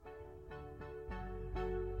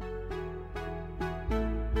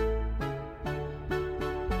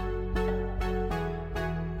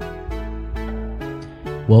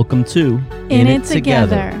Welcome to In It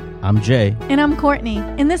Together. I'm Jay. And I'm Courtney.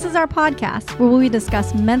 And this is our podcast where we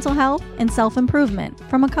discuss mental health and self-improvement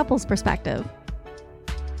from a couple's perspective.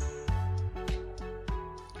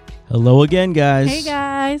 Hello again, guys. Hey,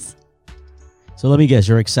 guys. So let me guess,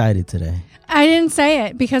 you're excited today. I didn't say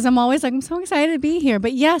it because I'm always like, I'm so excited to be here.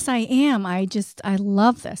 But yes, I am. I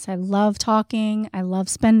love this. I love talking. I love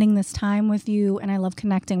spending this time with you. And I love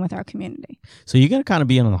connecting with our community. So you're going to kind of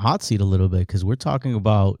be on the hot seat a little bit because we're talking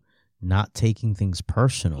about not taking things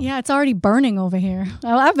personal. Yeah, it's already burning over here.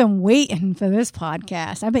 I've been waiting for this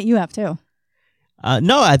podcast. I bet you have too.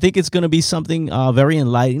 No, I think it's going to be something very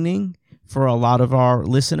enlightening for a lot of our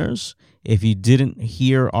listeners. If you didn't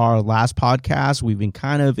hear our last podcast, we've been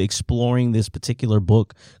kind of exploring this particular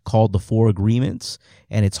book called The 4 Agreements.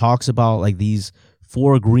 And it talks about like these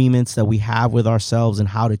 4 agreements that we have with ourselves and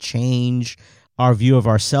how to change our view of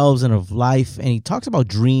ourselves and of life. And he talks about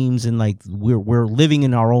dreams and like we're living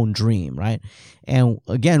in our own dream, right? And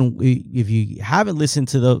again, if you haven't listened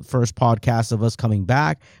to the first podcast of us coming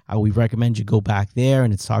back, we recommend you go back there.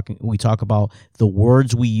 And we talk about the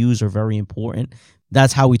words we use are very important.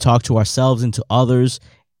 That's how we talk to ourselves and to others.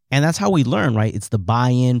 And that's how we learn, right? It's the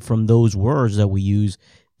buy-in from those words that we use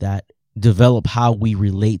that develop how we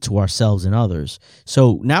relate to ourselves and others.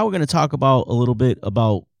 So now we're going to talk about a little bit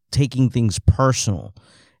about taking things personal.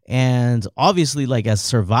 And obviously, like as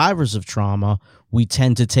survivors of trauma, we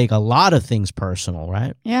tend to take a lot of things personal,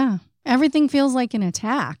 right? Yeah. Everything feels like an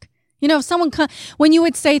attack. You know, if someone, when you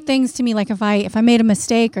would say things to me, like if I made a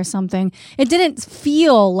mistake or something, it didn't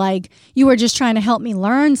feel like you were just trying to help me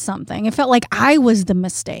learn something. It felt like I was the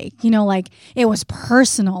mistake, you know, like it was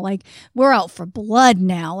personal, like we're out for blood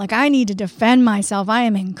now. Like I need to defend myself. I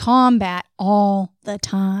am in combat all the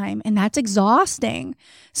time. And that's exhausting.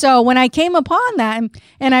 So when I came upon that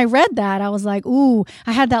and I read that, I was like, ooh,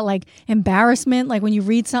 I had that like embarrassment. Like when you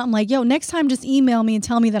read something like, yo, next time just email me and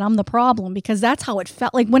tell me that I'm the problem, because that's how it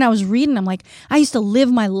felt. Like when I was reading, I'm like, I used to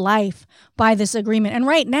live my life by this agreement. And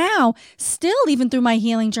right now, still, even through my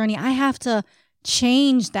healing journey, I have to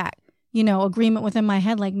change that, you know, agreement within my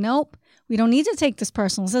head. Like, nope. We don't need to take this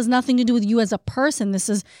personal. This has nothing to do with you as a person. This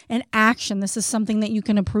is an action. This is something that you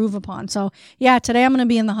can improve upon. So, yeah, today I'm going to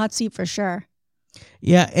be in the hot seat for sure.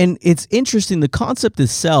 Yeah, and it's interesting. The concept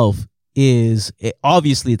itself is,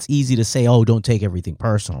 obviously, it's easy to say, oh, don't take everything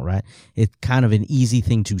personal, right? It's kind of an easy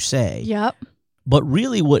thing to say. Yep. But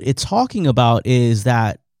really what it's talking about is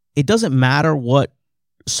that it doesn't matter what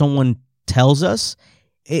someone tells us.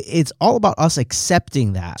 It's all about us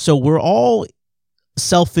accepting that. So we're all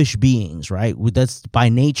selfish beings, right? That's by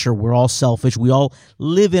nature. We're all selfish. We all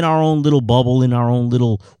live in our own little bubble, in our own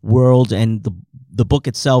little world. And the book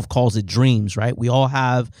itself calls it dreams, right? We all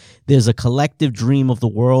there's a collective dream of the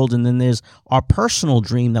world, and then there's our personal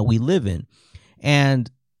dream that we live in. And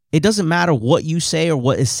it doesn't matter what you say or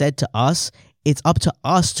what is said to us. It's up to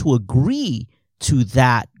us to agree to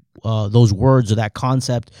that, those words or that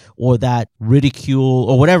concept or that ridicule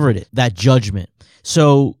or whatever it is, that judgment.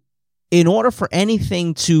 So in order for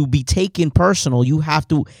anything to be taken personal, you have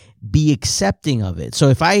to be accepting of it. So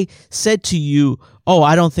if I said to you, oh,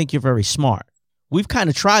 I don't think you're very smart. We've kind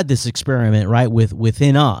of tried this experiment, right,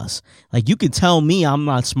 within us. Like you can tell me I'm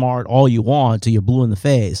not smart all you want till you're blue in the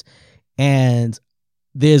face. And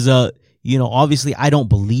there's obviously I don't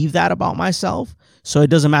believe that about myself. So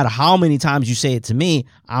it doesn't matter how many times you say it to me,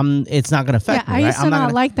 it's not going to affect me. I used to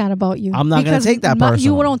not like that about you. I'm not going to take that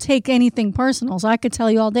personal. You don't take anything personal. So I could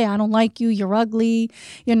tell you all day, I don't like you, you're ugly,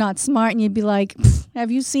 you're not smart. And you'd be like,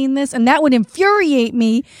 have you seen this? And that would infuriate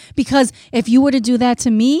me, because if you were to do that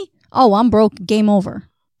to me, oh, I'm broke, game over.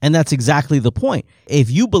 And that's exactly the point.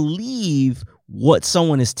 If you believe what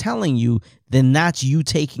someone is telling you, then that's you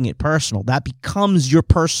taking it personal. That becomes your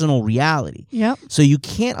personal reality. Yep. So you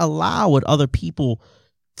can't allow what other people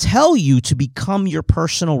tell you to become your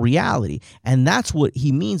personal reality. And that's what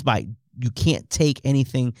he means by you can't take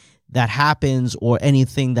anything that happens or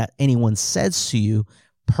anything that anyone says to you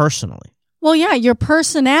personally. Well, yeah, your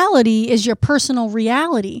personality is your personal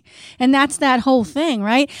reality. And that's that whole thing,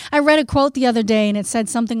 right? I read a quote the other day and it said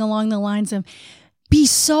something along the lines of, be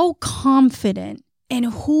so confident in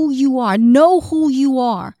who you are, know who you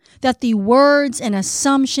are, that the words and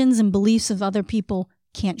assumptions and beliefs of other people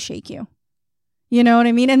can't shake you. You know what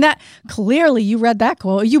I mean? And that clearly you read that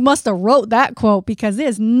quote. You must have wrote that quote, because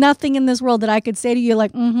there's nothing in this world that I could say to you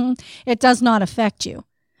like, it does not affect you.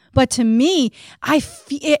 But to me,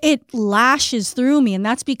 it lashes through me. And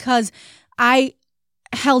that's because I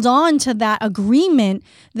held on to that agreement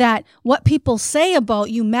that what people say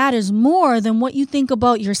about you matters more than what you think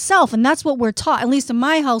about yourself. And that's what we're taught. At least in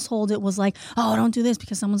my household, it was like, oh, don't do this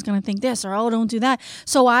because someone's going to think this, or oh, don't do that.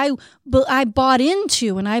 So I bought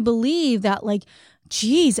into, and I believe that, like,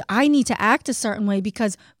 geez, I need to act a certain way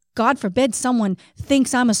because God forbid someone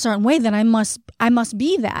thinks I'm a certain way, then I must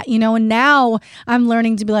be that, and now I'm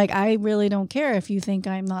learning to be like, I really don't care if you think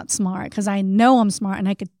I'm not smart, because I know I'm smart and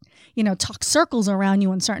I could, talk circles around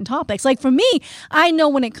you on certain topics. Like for me, I know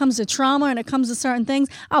when it comes to trauma and it comes to certain things,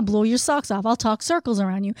 I'll blow your socks off. I'll talk circles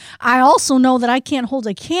around you. I also know that I can't hold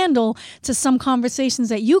a candle to some conversations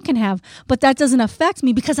that you can have, but that doesn't affect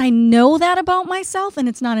me because I know that about myself, and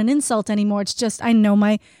it's not an insult anymore. It's just, I know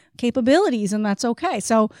my capabilities, and that's okay.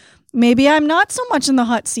 So maybe I'm not so much in the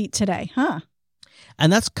hot seat today, huh?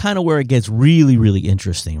 And that's kind of where it gets really, really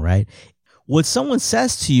interesting, right? What someone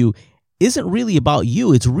says to you isn't really about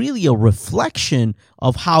you. It's really a reflection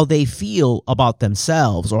of how they feel about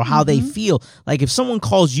themselves, or how they feel. Like if someone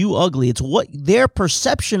calls you ugly, it's what their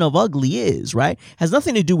perception of ugly is, right? Has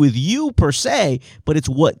nothing to do with you per se, but it's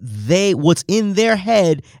what's in their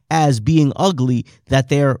head as being ugly that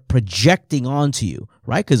they're projecting onto you,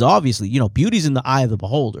 right? Because obviously, beauty's in the eye of the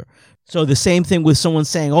beholder. So the same thing with someone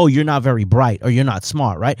saying, oh, you're not very bright or you're not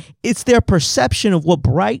smart, right? It's their perception of what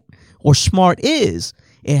bright or smart is.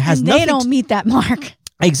 It has and nothing they don't meet that mark.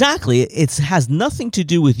 Exactly. It has nothing to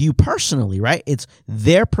do with you personally, right? It's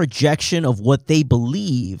their projection of what they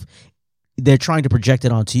believe. They're trying to project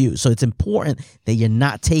it onto you. So it's important that you're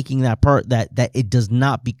not taking that that it does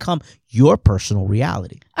not become your personal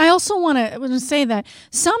reality. I also want to say that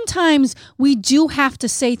sometimes we do have to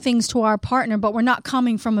say things to our partner, but we're not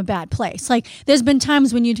coming from a bad place. Like there's been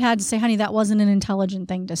times when you'd had to say, honey, that wasn't an intelligent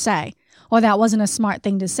thing to say, or that wasn't a smart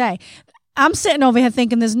thing to say. I'm sitting over here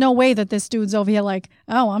thinking there's no way that this dude's over here like,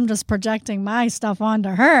 oh, I'm just projecting my stuff onto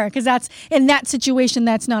her, because that's in that situation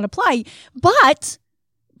that's not applied. But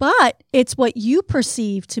it's what you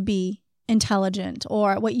perceive to be intelligent,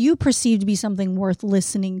 or what you perceive to be something worth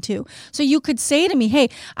listening to. So you could say to me, hey,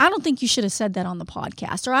 I don't think you should have said that on the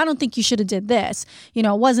podcast, or I don't think you should have did this. It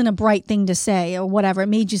wasn't a bright thing to say, or whatever. It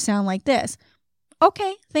made you sound like this.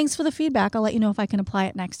 Okay, thanks for the feedback. I'll let you know if I can apply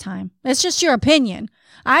it next time. It's just your opinion.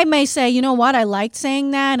 I may say, you know what, I liked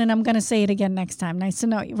saying that, and I'm going to say it again next time. Nice to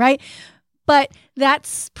know you, right? But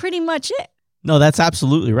that's pretty much it. No, that's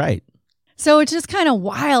absolutely right. So it's just kind of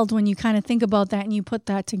wild when you kind of think about that and you put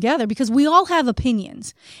that together, because we all have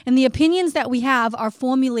opinions. And the opinions that we have are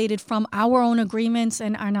formulated from our own agreements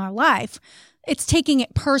and in our life. It's taking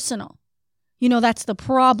it personal. That's the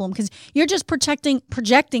problem, because you're just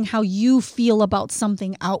projecting how you feel about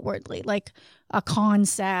something outwardly, like a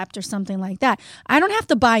concept or something like that. I don't have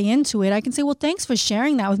to buy into it. I can say, well, thanks for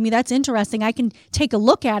sharing that with me. That's interesting. I can take a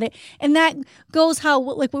look at it. And that goes how,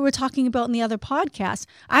 like we were talking about in the other podcast,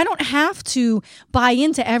 I don't have to buy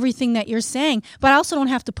into everything that you're saying, but I also don't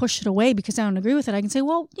have to push it away because I don't agree with it. I can say,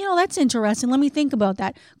 well, that's interesting. Let me think about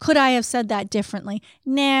that. Could I have said that differently?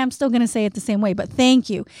 Nah, I'm still going to say it the same way, but thank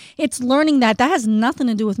you. It's learning that has nothing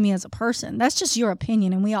to do with me as a person. That's just your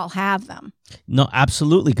opinion, and we all have them. No,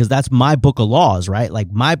 absolutely, because that's my book of laws, right?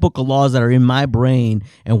 Like my book of laws that are in my brain,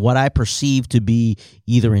 and what I perceive to be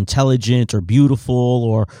either intelligent or beautiful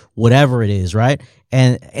or whatever it is, right?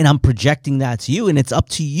 And I'm projecting that to you, and it's up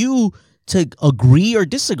to you to agree or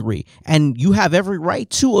disagree. And you have every right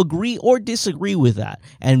to agree or disagree with that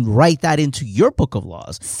and write that into your book of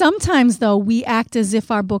laws. Sometimes, though, we act as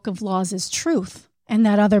if our book of laws is truth, and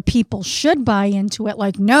that other people should buy into it.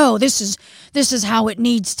 Like, no, this is how it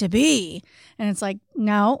needs to be. And it's like,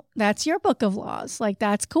 no, that's your book of laws. Like,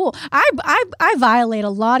 that's cool. I violate a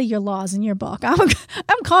lot of your laws in your book.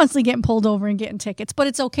 I'm constantly getting pulled over and getting tickets, but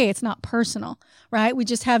it's okay. It's not personal, right? We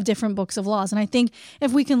just have different books of laws. And I think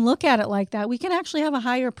if we can look at it like that, we can actually have a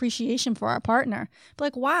higher appreciation for our partner. But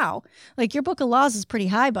like, wow, like your book of laws is pretty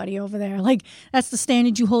high, buddy, over there. Like, that's the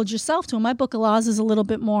standard you hold yourself to. And my book of laws is a little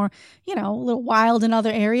bit more, a little wild in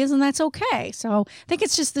other areas, and that's okay. So I think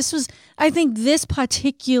it's just, this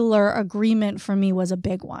particular agreement for me was a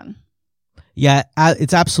big one. Yeah,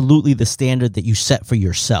 it's absolutely the standard that you set for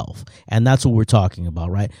yourself. And that's what we're talking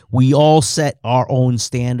about, right? We all set our own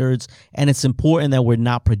standards, and it's important that we're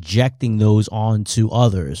not projecting those onto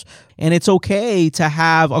others. And it's okay to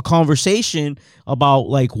have a conversation about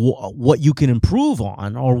like what you can improve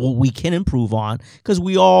on, or what we can improve on, because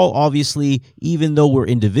we all obviously, even though we're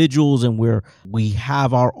individuals and we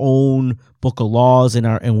have our own book of laws and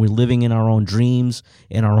we're living in our own dreams,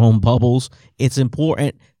 in our own bubbles, it's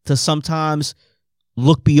important to sometimes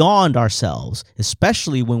look beyond ourselves,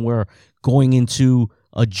 especially when we're going into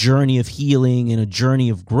a journey of healing and a journey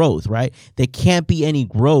of growth, right? There can't be any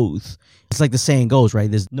growth. It's like the saying goes, right?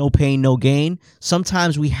 There's no pain, no gain.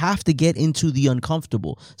 Sometimes we have to get into the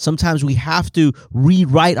uncomfortable. Sometimes we have to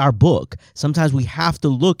rewrite our book. Sometimes we have to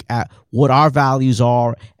look at what our values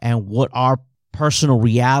are and what our personal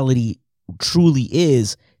reality truly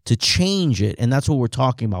is to change it. And that's what we're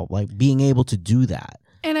talking about, like being able to do that.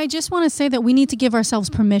 And I just want to say that we need to give ourselves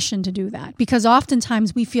permission to do that, because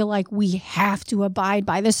oftentimes we feel like we have to abide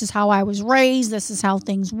by, this is how I was raised, this is how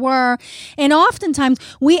things were. And oftentimes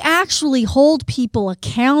we actually hold people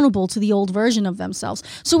accountable to the old version of themselves.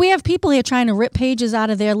 So we have people here trying to rip pages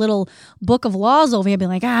out of their little book of laws over here,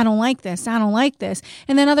 being like, I don't like this, I don't like this.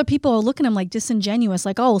 And then other people are looking at them like disingenuous,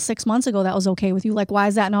 like, oh, 6 months ago that was okay with you. Like, why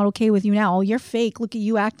is that not okay with you now? Oh, you're fake. Look at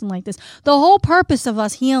you acting like this. The whole purpose of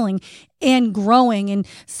us healing and growing and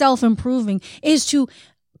self-improving is to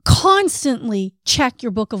constantly check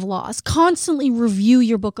your book of laws, constantly review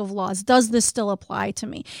your book of laws. Does this still apply to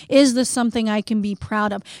me? Is this something I can be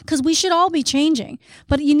proud of? Because we should all be changing,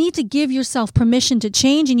 but you need to give yourself permission to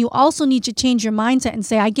change, and you also need to change your mindset and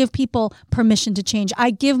say, I give people permission to change. I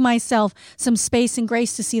give myself some space and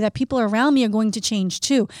grace to see that people around me are going to change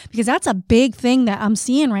too, because that's a big thing that I'm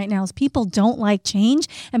seeing right now is people don't like change,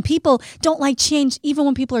 and people don't like change even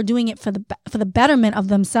when people are doing it for the betterment of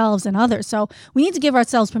themselves and others. So we need to give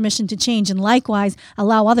ourselves permission to change, and likewise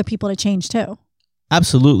allow other people to change too.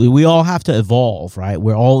 Absolutely. We all have to evolve, right?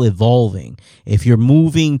 We're all evolving. If you're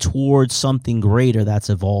moving towards something greater, that's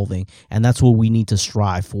evolving. And that's what we need to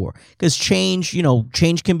strive for. Because change,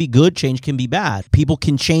 change can be good, change can be bad. People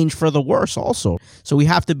can change for the worse also. So we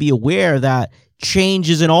have to be aware that change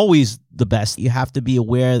isn't always the best. You have to be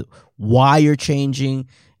aware why you're changing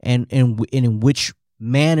and in which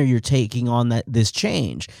manner you're taking on this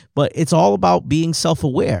change. But it's all about being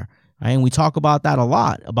self-aware, right? And we talk about that a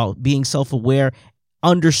lot, about being self-aware,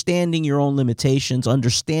 understanding your own limitations,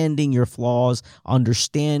 understanding your flaws,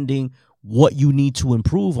 understanding what you need to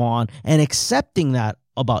improve on, and accepting that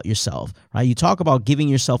about yourself, right? You talk about giving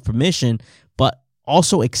yourself permission, but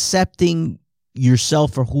also accepting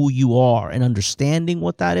yourself for who you are and understanding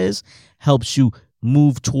what that is helps you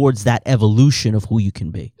move towards that evolution of who you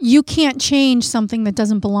can be. You can't change something that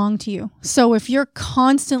doesn't belong to you. So if you're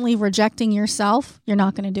constantly rejecting yourself, you're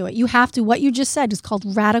not going to do it. You have to, what you just said is called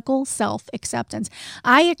radical self-acceptance.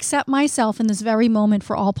 I accept myself in this very moment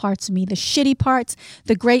for all parts of me, the shitty parts,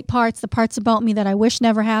 the great parts, the parts about me that I wish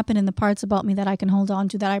never happened, and the parts about me that I can hold on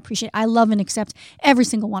to, that I appreciate. I love and accept every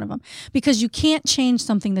single one of them, because you can't change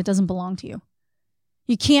something that doesn't belong to you.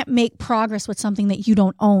 You can't make progress with something that you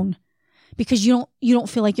don't own, because you don't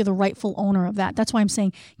feel like you're the rightful owner of that. That's why I'm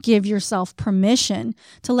saying give yourself permission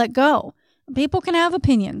to let go. People can have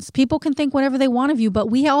opinions. People can think whatever they want of you, but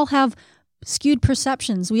we all have skewed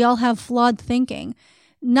perceptions. We all have flawed thinking.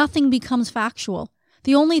 Nothing becomes factual.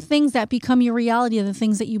 The only things that become your reality are the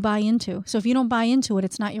things that you buy into. So if you don't buy into it,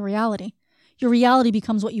 it's not your reality. Your reality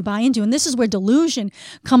becomes what you buy into. And this is where delusion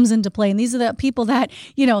comes into play. And these are the people that,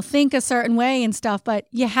 think a certain way and stuff. But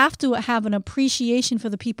you have to have an appreciation for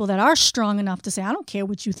the people that are strong enough to say, I don't care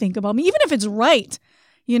what you think about me, even if it's right.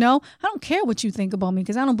 I don't care what you think about me,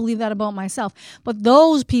 because I don't believe that about myself. But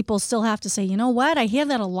those people still have to say, you know what? I hear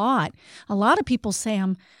that a lot. A lot of people say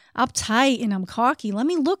I'm uptight and I'm cocky. Let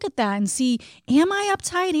me look at that and see, am I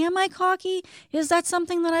uptight? Am I cocky? Is that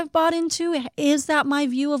something that I've bought into? Is that my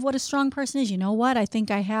view of what a strong person is? You know what? I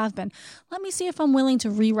think I have been. Let me see if I'm willing to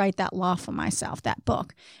rewrite that law for myself, that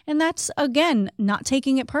book. And that's, again, not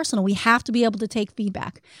taking it personal. We have to be able to take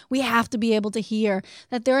feedback. We have to be able to hear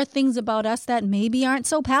that there are things about us that maybe aren't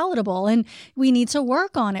so palatable and we need to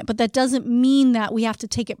work on it. But that doesn't mean that we have to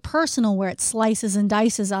take it personal, where it slices and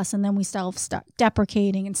dices us and then we start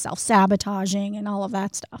deprecating and self-sabotaging and all of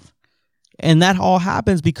that stuff. And that all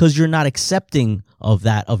happens because you're not accepting of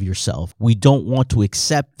that of yourself. We don't want to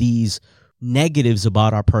accept these negatives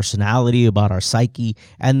about our personality, about our psyche,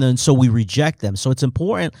 and then so we reject them. So it's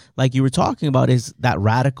important, like you were talking about, is that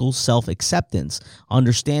radical self-acceptance,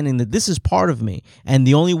 understanding that this is part of me, and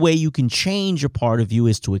the only way you can change a part of you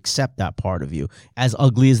is to accept that part of you, as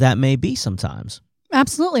ugly as that may be sometimes.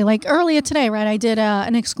 Absolutely. Like earlier today, right, I did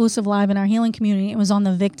an exclusive live in our healing community. It was on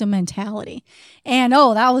the victim mentality. And,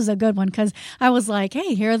 that was a good one, because I was like,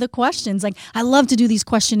 hey, here are the questions. Like, I love to do these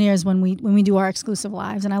questionnaires when we do our exclusive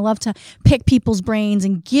lives. And I love to pick people's brains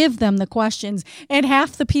and give them the questions. And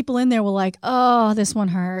half the people in there were like, oh, this one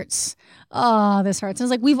hurts. Oh, this hurts. And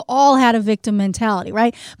it's like, we've all had a victim mentality,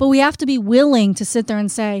 right? But we have to be willing to sit there and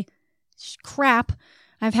say, crap,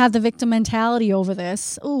 I've had the victim mentality over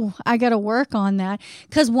this. Ooh, I got to work on that.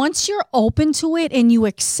 Because once you're open to it and you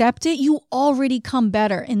accept it, you already come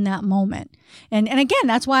better in that moment. And again,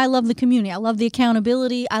 that's why I love the community. I love the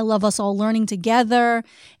accountability. I love us all learning together.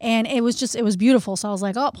 And it was beautiful. So I was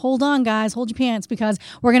like, oh, hold on, guys, hold your pants, because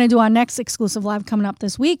we're going to do our next exclusive live coming up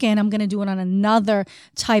this weekend. I'm going to do it on another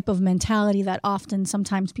type of mentality that often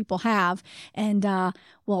sometimes people have. And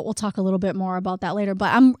we'll talk a little bit more about that later.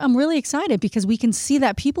 But I'm really excited because we can see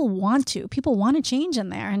that people want to change in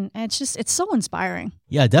there. And it's so inspiring.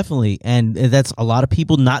 Yeah, definitely. And that's a lot of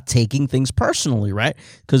people not taking things personally, right?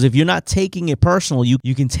 Because if you're not taking it personal,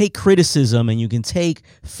 you can take criticism and you can take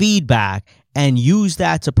feedback and use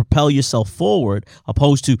that to propel yourself forward,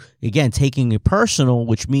 opposed to, again, taking it personal,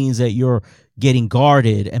 which means that you're getting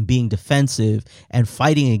guarded and being defensive and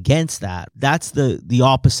fighting against that. That's the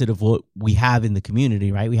opposite of what we have in the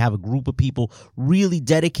community, right? We have a group of people really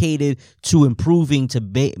dedicated to improving, to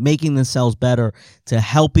making themselves better, to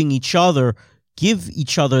helping each other, give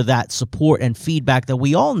each other that support and feedback that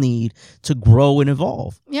we all need to grow and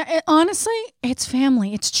evolve. Yeah, honestly, it's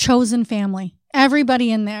family. It's chosen family.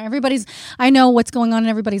 Everybody in there. I know what's going on in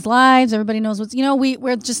everybody's lives. Everybody knows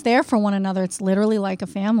we're just there for one another. It's literally like a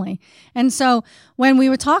family. And so when we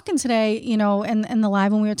were talking today, in the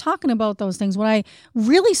live, when we were talking about those things, what I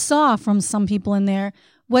really saw from some people in there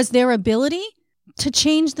was their ability to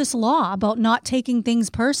change this law about not taking things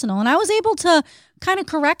personal. And I was able to kind of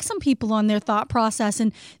correct some people on their thought process,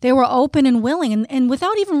 and they were open and willing, and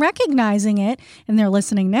without even recognizing it, and they're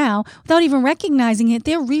listening now, without even recognizing it,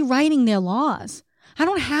 they're rewriting their laws. I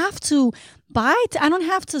don't have to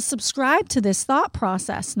subscribe to this thought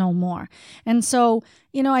process no more. And so,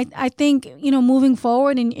 I think, moving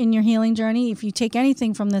forward in your healing journey, if you take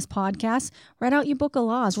anything from this podcast, write out your book of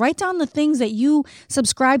laws. Write down the things that you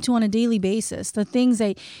subscribe to on a daily basis, the things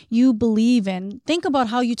that you believe in. Think about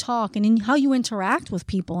how you talk and how you interact with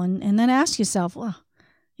people, and then ask yourself, well,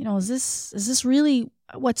 is this really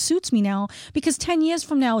what suits me now? Because 10 years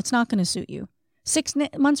from now, it's not going to suit you. 6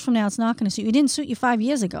 months from now, it's not going to suit you. It didn't suit you 5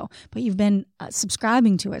 years ago, but you've been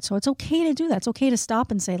subscribing to it. So it's okay to do that. It's okay to stop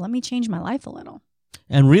and say, let me change my life a little.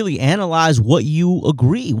 And really analyze what you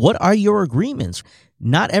agree. What are your agreements?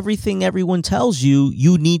 Not everything everyone tells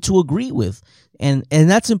you need to agree with. And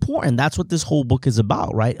that's important. That's what this whole book is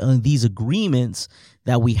about, right? These agreements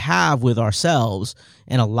that we have with ourselves.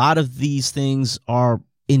 And a lot of these things are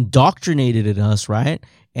indoctrinated in us, right?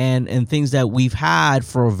 And things that we've had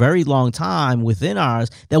for a very long time within ours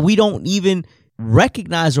that we don't even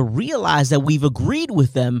recognize or realize that we've agreed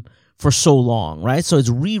with them for so long, right? So it's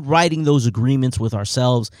rewriting those agreements with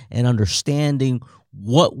ourselves and understanding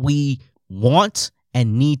what we want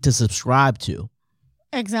and need to subscribe to.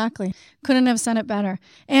 Exactly. Couldn't have said it better.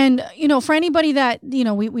 And, for anybody that,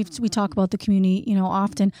 we talk about the community,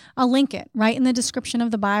 often, I'll link it right in the description of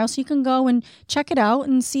the bio so you can go and check it out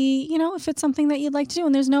and see, if it's something that you'd like to do.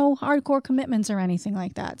 And there's no hardcore commitments or anything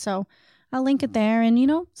like that. So I'll link it there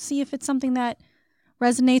and, see if it's something that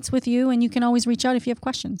resonates with you, and you can always reach out if you have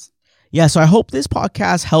questions. Yeah, so I hope this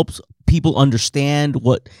podcast helps people understand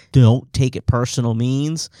what don't take it personal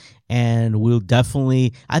means. And we'll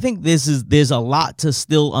definitely, I think there's a lot to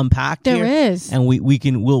still unpack here. There is. And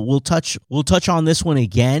we'll touch on this one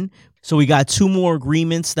again. So we got 2 more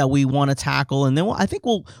agreements that we want to tackle, and then I think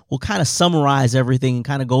we'll kind of summarize everything and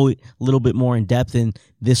kind of go a little bit more in depth in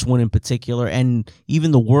this one in particular, and even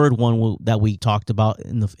the word one that we talked about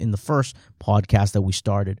in the first podcast that we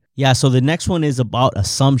started. Yeah, so the next one is about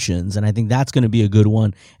assumptions, and I think that's going to be a good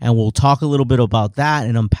one, and we'll talk a little bit about that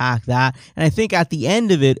and unpack that. And I think at the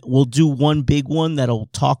end of it, we'll do one big one that'll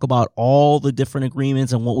talk about all the different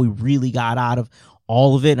agreements and what we really got out of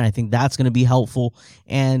all of it. And I think that's going to be helpful.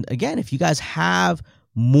 And again, if you guys have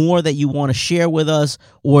more that you want to share with us,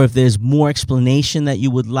 or if there's more explanation that you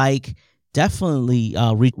would like, definitely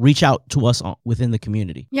reach out to us within the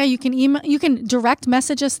community. Yeah, you can email, you can direct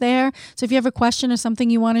message us there. So if you have a question or something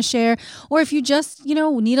you want to share, or if you just,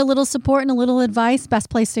 need a little support and a little advice, best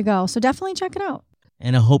place to go. So definitely check it out.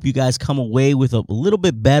 And I hope you guys come away with a little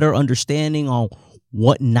bit better understanding on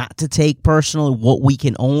what not to take personally, what we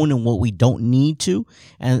can own and what we don't need to.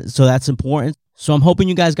 And so that's important. So I'm hoping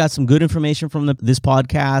you guys got some good information from this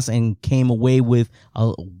podcast and came away with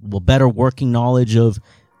a better working knowledge of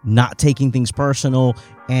not taking things personal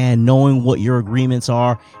and knowing what your agreements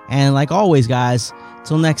are. And like always, guys,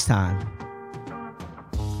 till next time.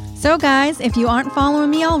 So guys, if you aren't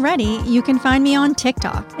following me already, you can find me on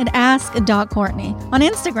TikTok at ask.courtney, on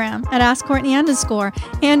Instagram at askcourtney_,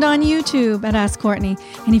 and on YouTube at Ask Courtney.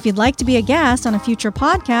 And if you'd like to be a guest on a future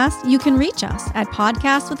podcast, you can reach us at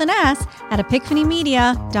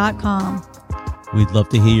podcast@epiphanymedia.com. We'd love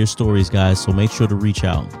to hear your stories, guys, so make sure to reach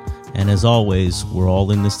out. And as always, we're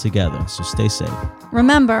all in this together, so stay safe.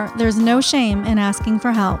 Remember, there's no shame in asking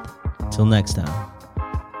for help. Till next time.